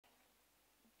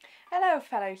Hello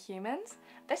fellow humans,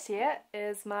 this here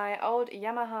is my old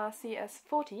Yamaha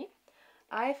CS-40.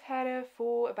 I've had her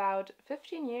for about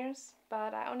 15 years,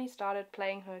 but I only started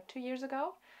playing her 2 years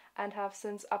ago and have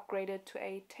since upgraded to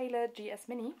a Taylor GS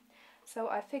Mini. So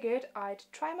I figured I'd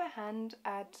try my hand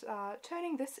at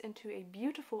turning this into a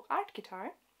beautiful art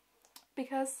guitar,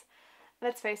 because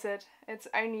let's face it, its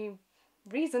only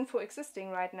reason for existing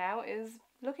right now is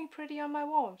looking pretty on my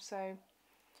wall. So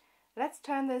let's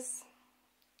turn this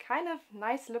kind of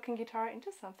nice looking guitar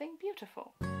into something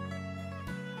beautiful.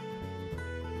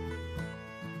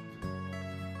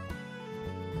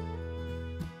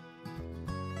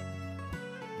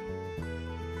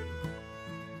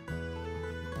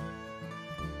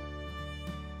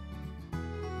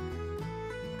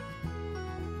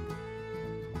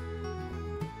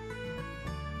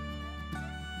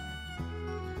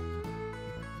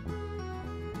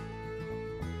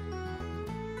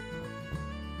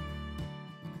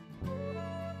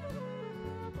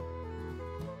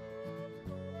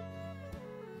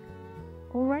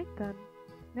 Alright then,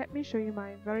 let me show you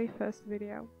my very first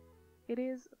video. It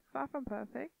is far from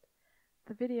perfect.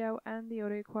 The video and the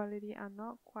audio quality are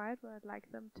not quite where I'd like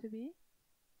them to be.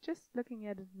 Just looking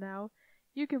at it now,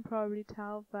 you can probably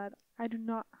tell that I do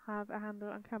not have a handle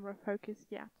on camera focus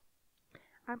yet.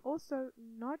 I'm also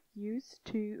not used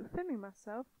to filming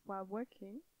myself while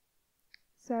working,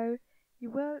 so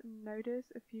you will notice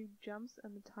a few jumps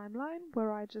in the timeline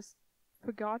where I just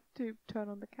forgot to turn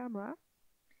on the camera.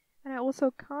 And I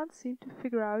also can't seem to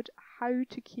figure out how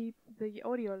to keep the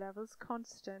audio levels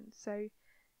constant. So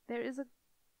there is a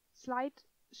slight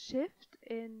shift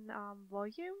in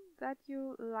volume that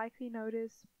you'll likely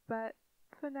notice, but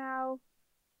for now,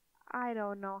 I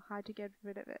don't know how to get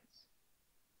rid of it.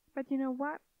 But you know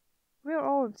what? We're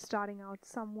all starting out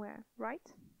somewhere,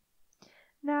 right?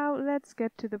 Now let's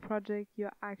get to the project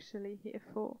you're actually here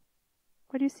for.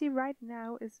 What you see right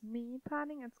now is me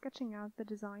planning and sketching out the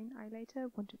design I later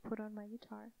want to put on my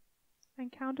guitar. I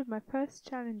encountered my first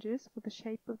challenges with the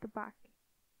shape of the back.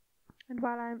 And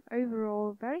while I'm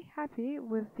overall very happy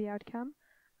with the outcome,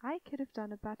 I could have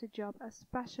done a better job,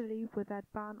 especially with that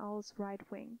barn owl's right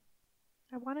wing.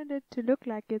 I wanted it to look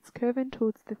like it's curving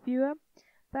towards the viewer,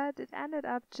 but it ended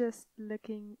up just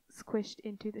looking squished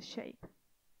into the shape.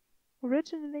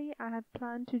 Originally I had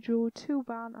planned to draw 2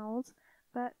 barn owls,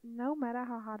 but no matter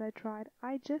how hard I tried,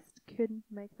 I just couldn't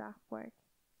make that work.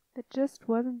 There just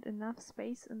wasn't enough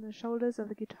space in the shoulders of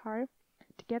the guitar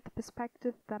to get the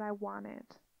perspective that I wanted.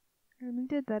 I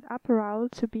needed that upper owl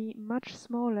to be much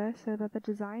smaller so that the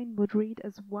design would read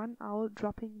as one owl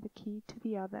dropping the key to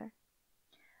the other.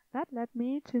 That led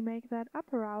me to make that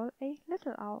upper owl a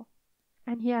little owl.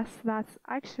 And yes, that's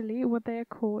actually what they are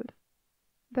called.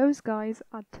 Those guys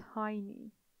are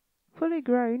tiny. Fully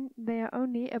grown, they are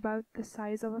only about the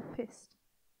size of a fist.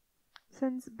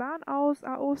 Since barn owls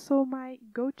are also my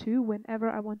go-to whenever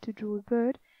I want to draw a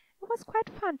bird, it was quite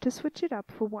fun to switch it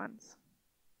up for once.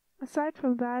 Aside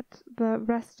from that, the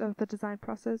rest of the design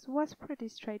process was pretty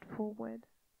straightforward.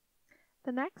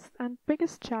 The next and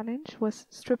biggest challenge was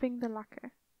stripping the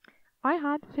lacquer. I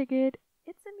had figured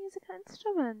it's a musical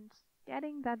instrument.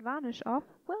 Getting that varnish off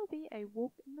will be a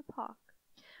walk in the park.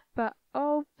 But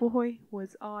oh boy,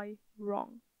 was I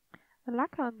wrong. The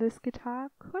lacquer on this guitar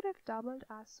could have doubled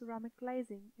as ceramic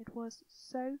glazing. It was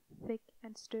so thick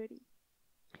and sturdy.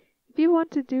 If you want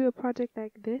to do a project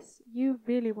like this, you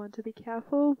really want to be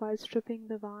careful while stripping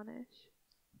the varnish.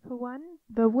 For one,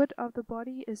 the wood of the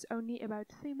body is only about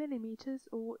 3 mm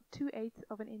or 2/8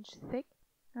 of an inch thick,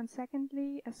 and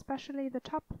secondly, especially the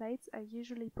top plates are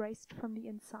usually braced from the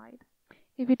inside.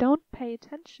 If you don't pay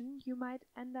attention, you might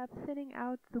end up thinning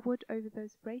out the wood over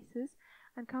those braces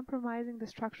and compromising the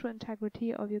structural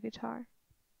integrity of your guitar.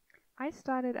 I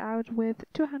started out with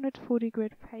 240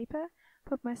 grit paper,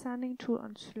 put my sanding tool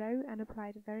on slow and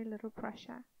applied very little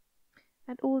pressure.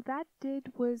 And all that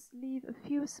did was leave a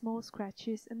few small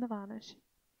scratches in the varnish.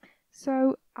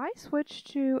 So I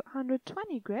switched to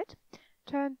 120 grit,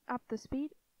 turned up the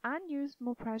speed and used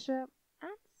more pressure,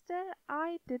 and still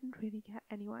I didn't really get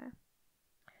anywhere.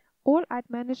 All I'd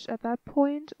managed at that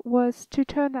point was to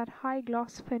turn that high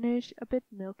gloss finish a bit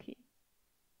milky.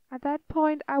 At that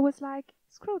point I was like,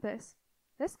 screw this.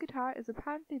 This guitar is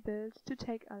apparently built to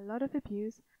take a lot of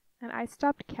abuse, and I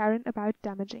stopped caring about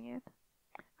damaging it.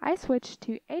 I switched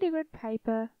to 80 grit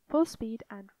paper, full speed,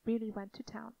 and really went to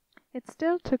town. It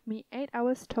still took me 8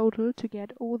 hours total to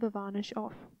get all the varnish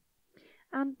off.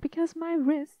 And because my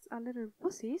wrists are little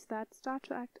wussies that start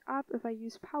to act up if I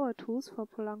use power tools for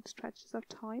prolonged stretches of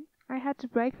time, I had to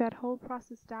break that whole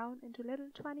process down into little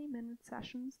 20-minute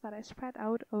sessions that I spread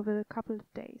out over a couple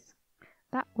of days.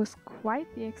 That was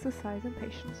quite the exercise in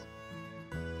patience.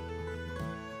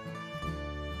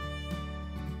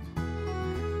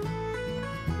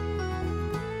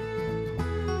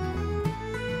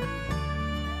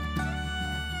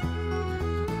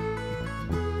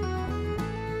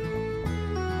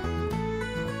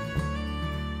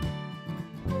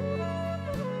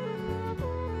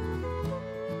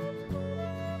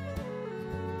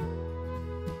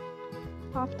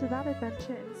 After that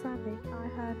adventure in sanding, I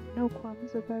had no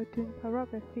qualms about doing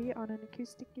pyrography on an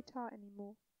acoustic guitar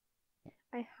anymore.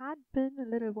 I had been a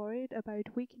little worried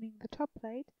about weakening the top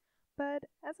plate, but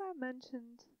as I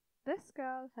mentioned, this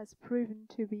girl has proven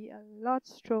to be a lot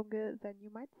stronger than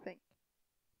you might think.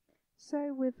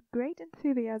 So with great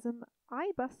enthusiasm,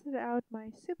 I busted out my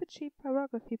super cheap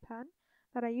pyrography pen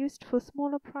that I used for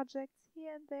smaller projects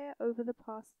here and there over the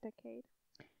past decade.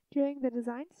 During the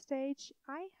design stage,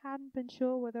 I hadn't been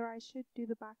sure whether I should do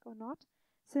the back or not,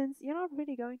 since you're not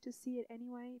really going to see it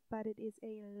anyway, but it is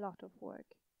a lot of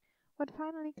work. What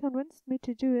finally convinced me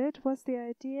to do it was the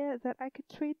idea that I could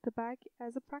treat the back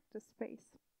as a practice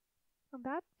space. And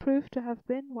that proved to have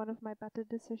been one of my better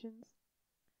decisions.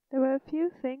 There were a few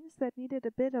things that needed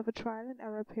a bit of a trial and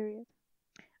error period.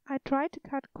 I tried to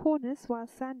cut corners while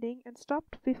sanding and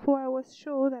stopped before I was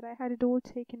sure that I had it all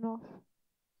taken off.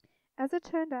 As it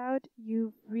turned out,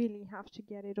 you really have to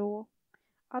get it all.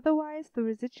 Otherwise, the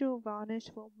residual varnish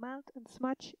will melt and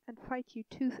smudge and fight you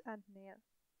tooth and nail.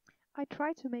 I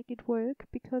tried to make it work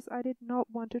because I did not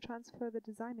want to transfer the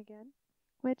design again,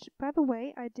 which, by the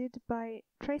way, I did by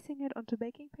tracing it onto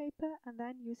baking paper and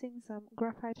then using some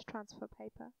graphite transfer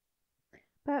paper.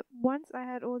 But once I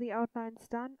had all the outlines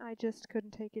done, I just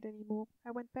couldn't take it anymore.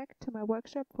 I went back to my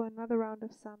workshop for another round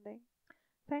of sanding.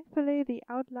 Thankfully, the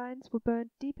outlines were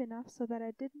burnt deep enough so that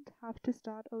I didn't have to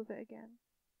start over again.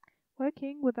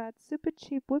 Working with that super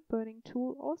cheap wood burning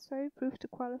tool also proved to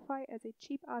qualify as a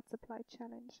cheap art supply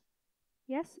challenge.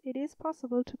 Yes, it is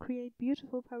possible to create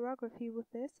beautiful pyrography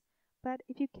with this, but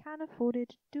if you can afford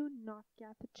it, do not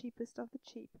get the cheapest of the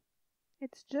cheap.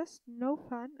 It's just no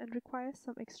fun and requires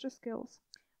some extra skills.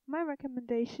 My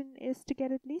recommendation is to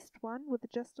get at least one with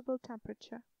adjustable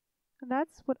temperature. And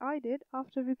that's what I did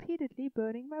after repeatedly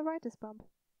burning my writer's bump.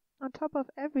 On top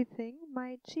of everything,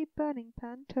 my cheap burning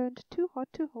pan turned too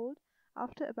hot to hold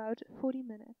after about 40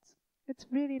 minutes. It's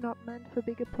really not meant for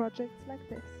bigger projects like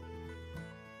this.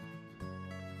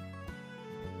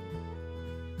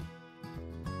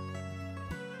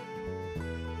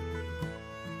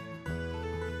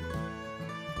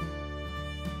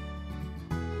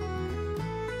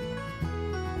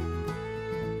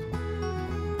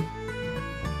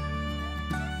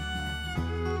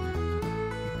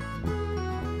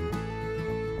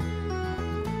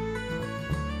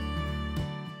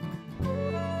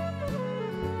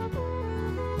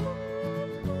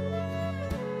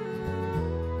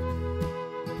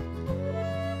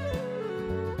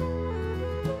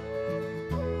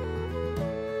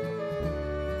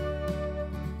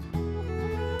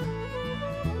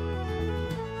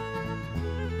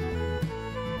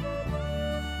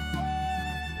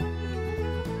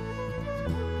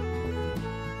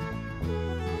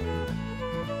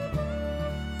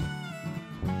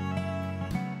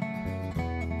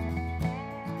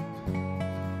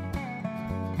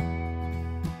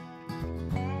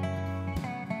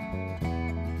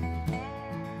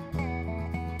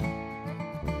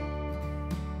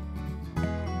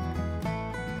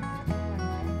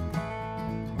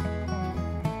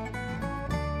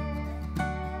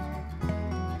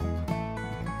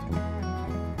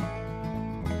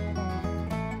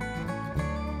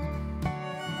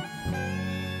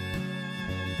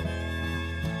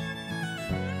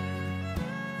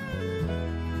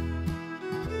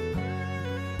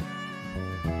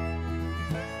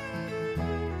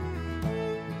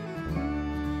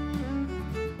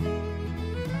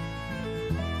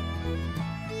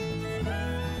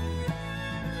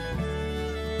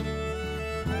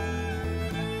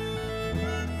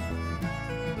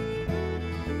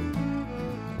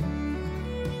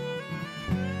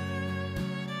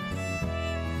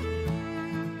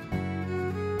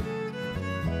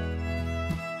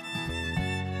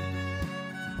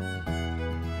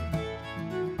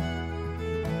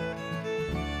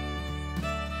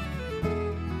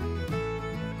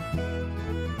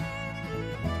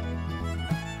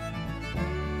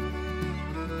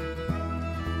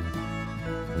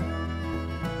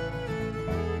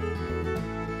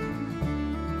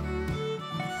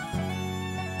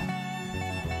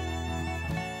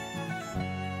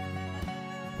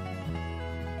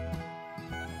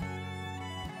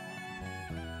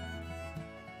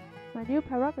 My new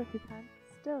pyrography pen,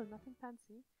 still nothing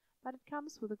fancy, but it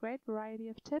comes with a great variety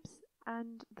of tips,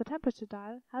 and the temperature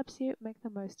dial helps you make the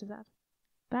most of that.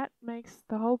 That makes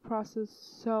the whole process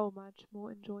so much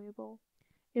more enjoyable.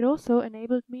 It also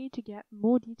enabled me to get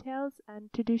more details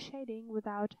and to do shading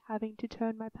without having to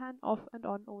turn my pan off and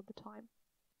on all the time.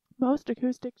 Most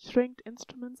acoustic stringed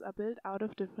instruments are built out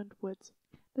of different woods.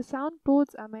 The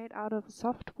soundboards are made out of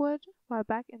soft wood, while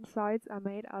back and sides are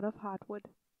made out of hardwood.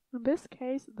 In this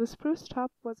case, the spruce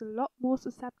top was a lot more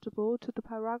susceptible to the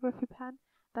pyrography pan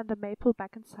than the maple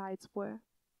back and sides were.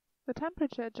 The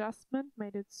temperature adjustment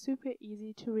made it super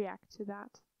easy to react to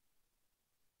that.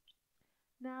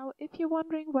 Now, if you're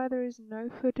wondering why there is no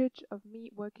footage of me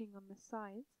working on the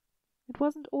sides, it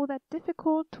wasn't all that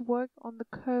difficult to work on the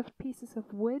curved pieces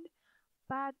of wood,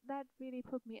 but that really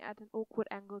put me at an awkward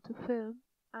angle to film,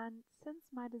 and since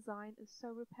my design is so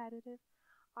repetitive,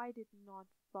 I did not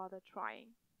bother trying.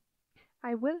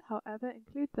 I will, however,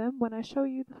 include them when I show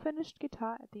you the finished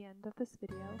guitar at the end of this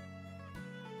video.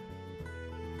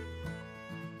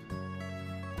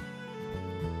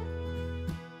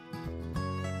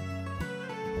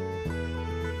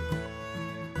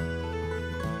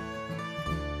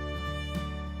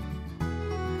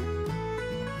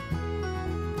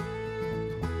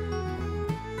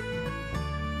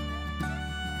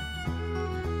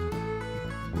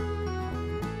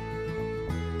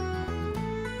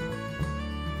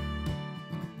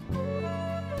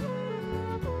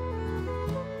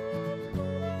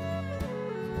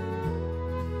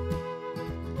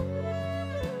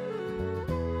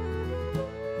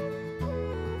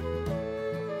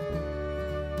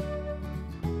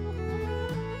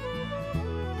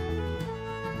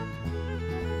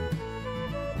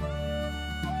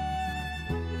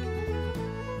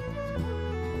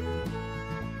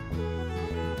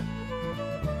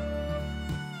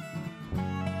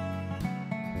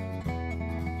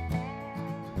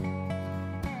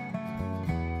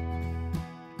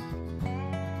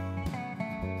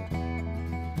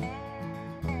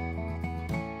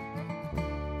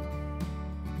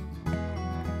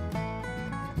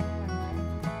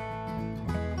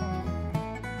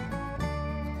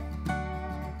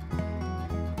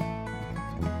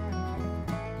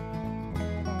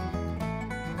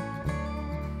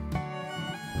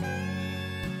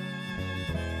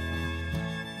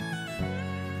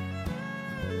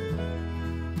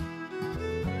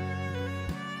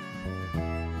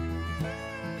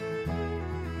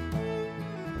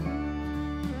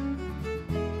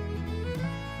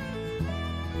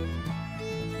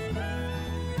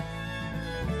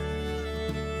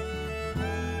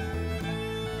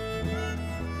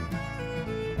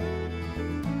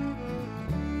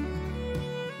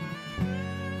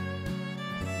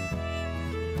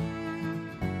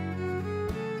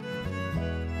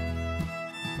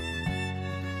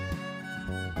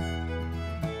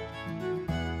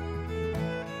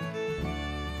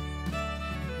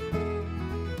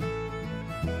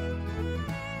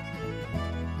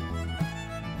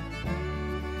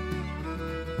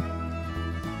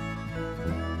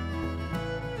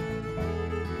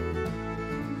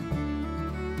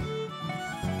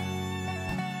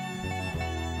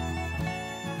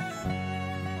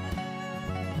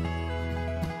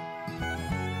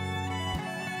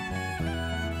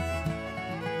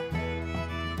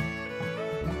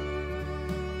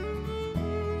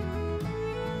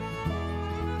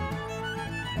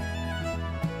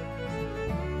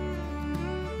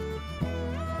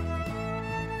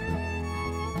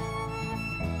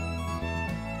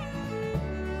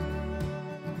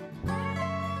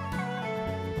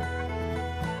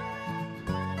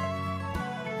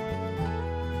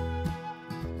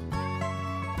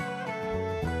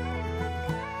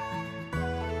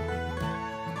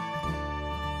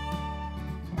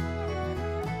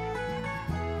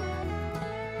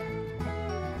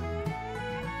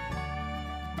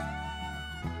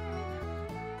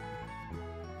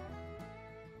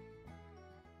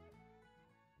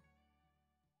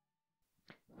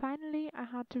 Finally, I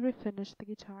had to refinish the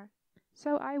guitar,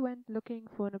 so I went looking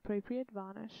for an appropriate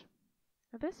varnish.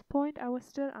 At this point I was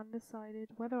still undecided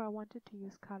whether I wanted to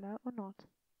use color or not.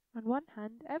 On one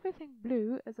hand, everything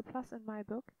blue is a plus in my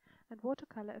book, and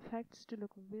watercolor effects do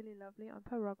look really lovely on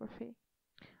pyrography.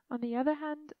 On the other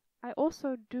hand, I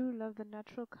also do love the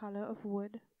natural color of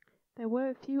wood. There were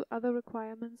a few other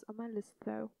requirements on my list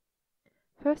though.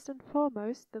 First and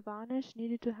foremost, the varnish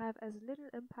needed to have as little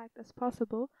impact as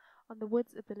possible on the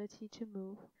wood's ability to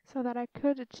move, so that I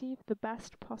could achieve the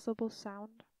best possible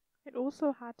sound. It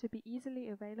also had to be easily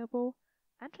available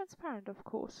and transparent, of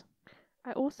course.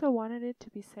 I also wanted it to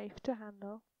be safe to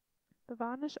handle. The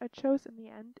varnish I chose in the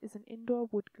end is an indoor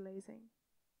wood glazing.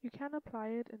 You can apply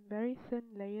it in very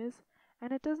thin layers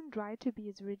and it doesn't dry to be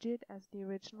as rigid as the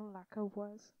original lacquer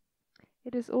was.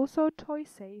 It is also toy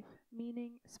safe,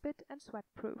 meaning spit and sweat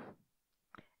proof.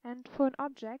 And for an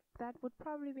object that would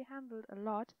probably be handled a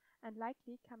lot and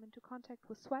likely come into contact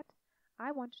with sweat,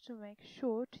 I wanted to make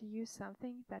sure to use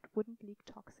something that wouldn't leak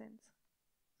toxins.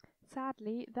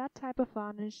 Sadly, that type of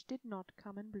varnish did not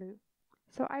come in blue,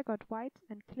 so I got white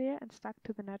and clear and stuck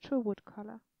to the natural wood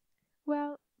color.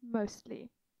 Well, mostly.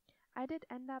 I did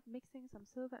end up mixing some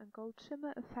silver and gold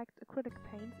shimmer effect acrylic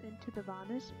paints into the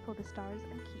varnish for the stars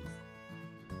and keys.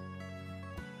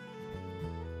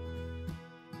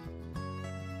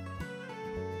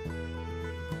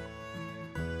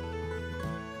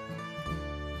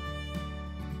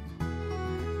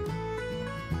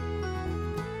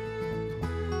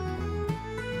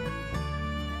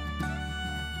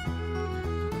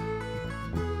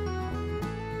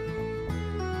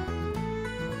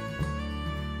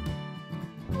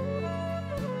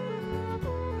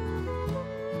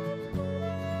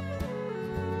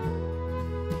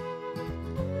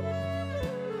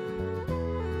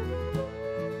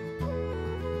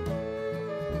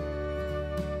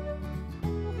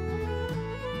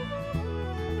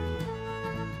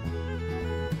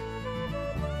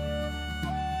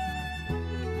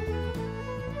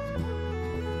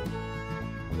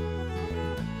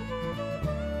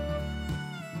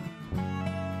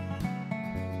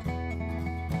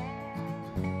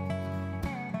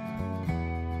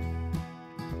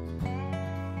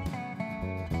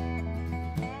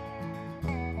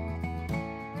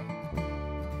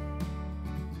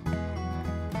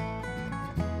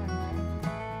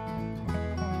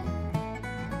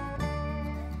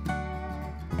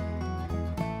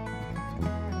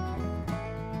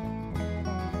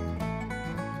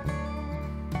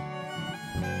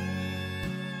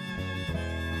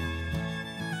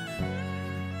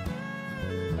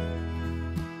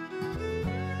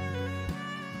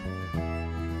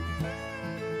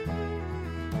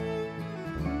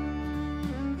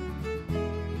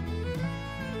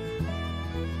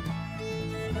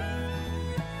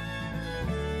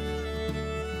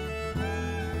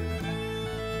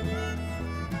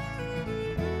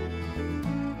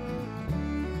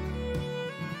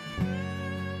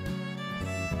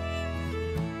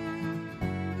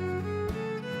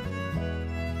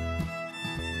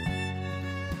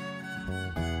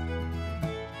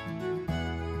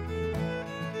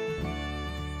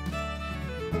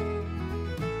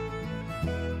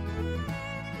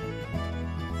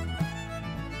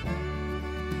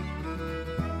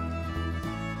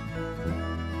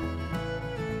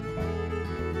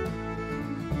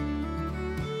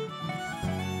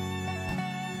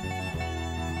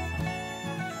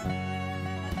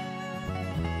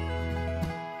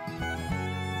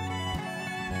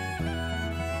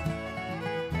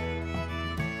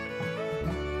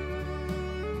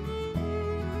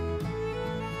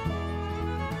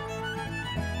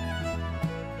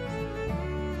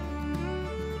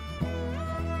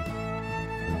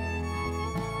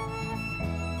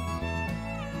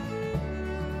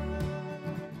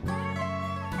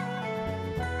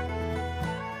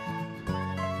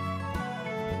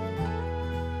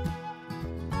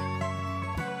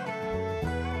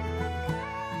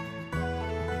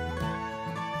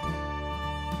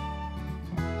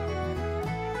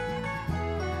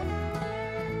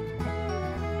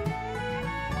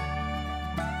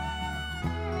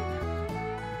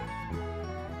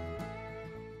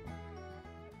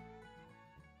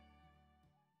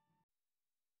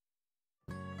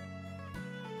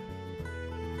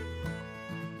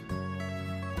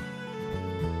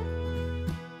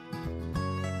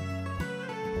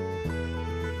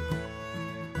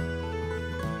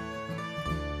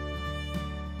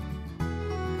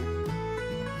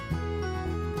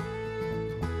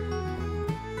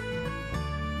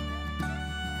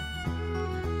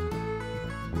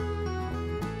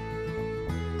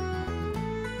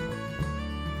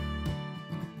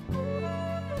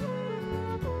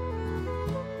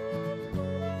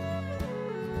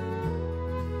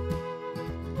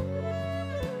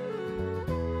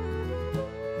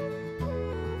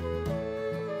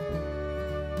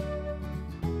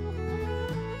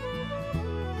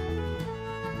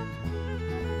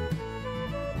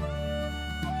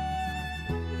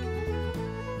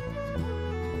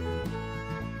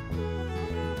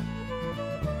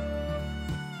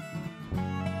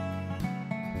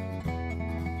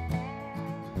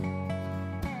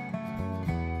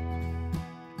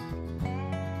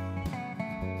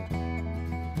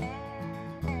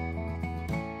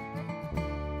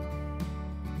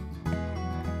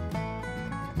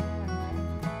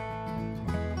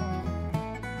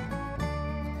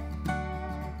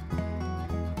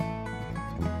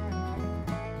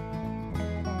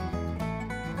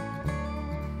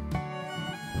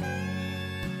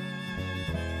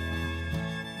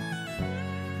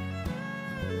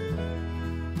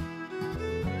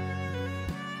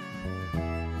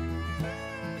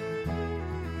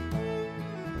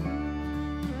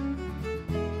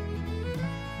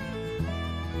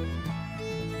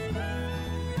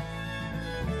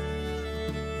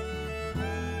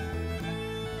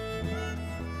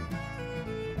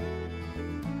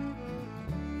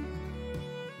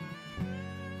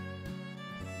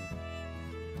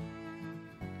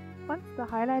 Once the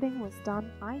highlighting was done,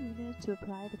 I needed to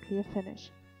apply the clear finish.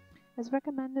 As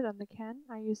recommended on the can,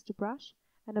 I used a brush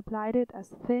and applied it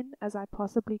as thin as I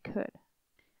possibly could.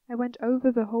 I went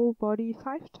over the whole body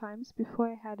 5 times before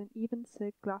I had an even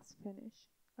silk gloss finish.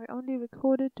 I only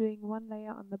recorded doing one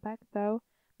layer on the back though,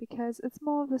 because it's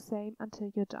more of the same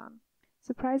until you're done.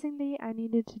 Surprisingly, I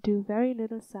needed to do very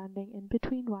little sanding in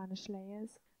between varnish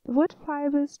layers. The wood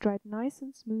fibers dried nice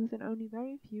and smooth and only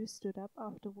very few stood up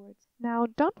afterwards. Now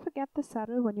don't forget the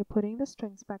saddle when you're putting the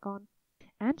strings back on.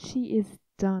 And she is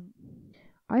done.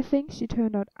 I think she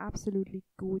turned out absolutely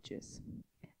gorgeous.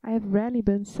 I have rarely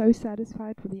been so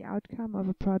satisfied with the outcome of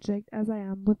a project as I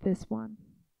am with this one.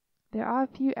 There are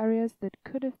a few areas that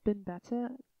could have been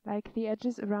better, like the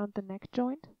edges around the neck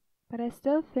joint, but I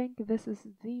still think this is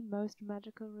the most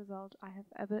magical result I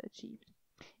have ever achieved.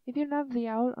 If you love the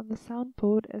owl on the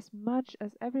soundboard as much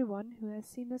as everyone who has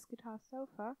seen this guitar so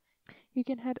far, you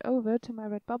can head over to my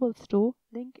Redbubble store,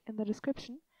 link in the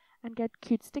description, and get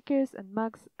cute stickers and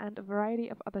mugs and a variety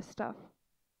of other stuff.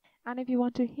 And if you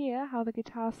want to hear how the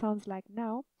guitar sounds like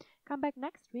now, come back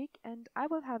next week and I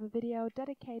will have a video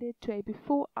dedicated to a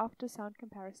before-after sound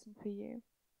comparison for you.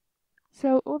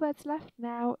 So all that's left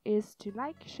now is to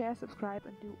like, share, subscribe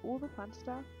and do all the fun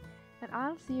stuff, and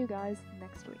I'll see you guys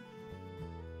next week.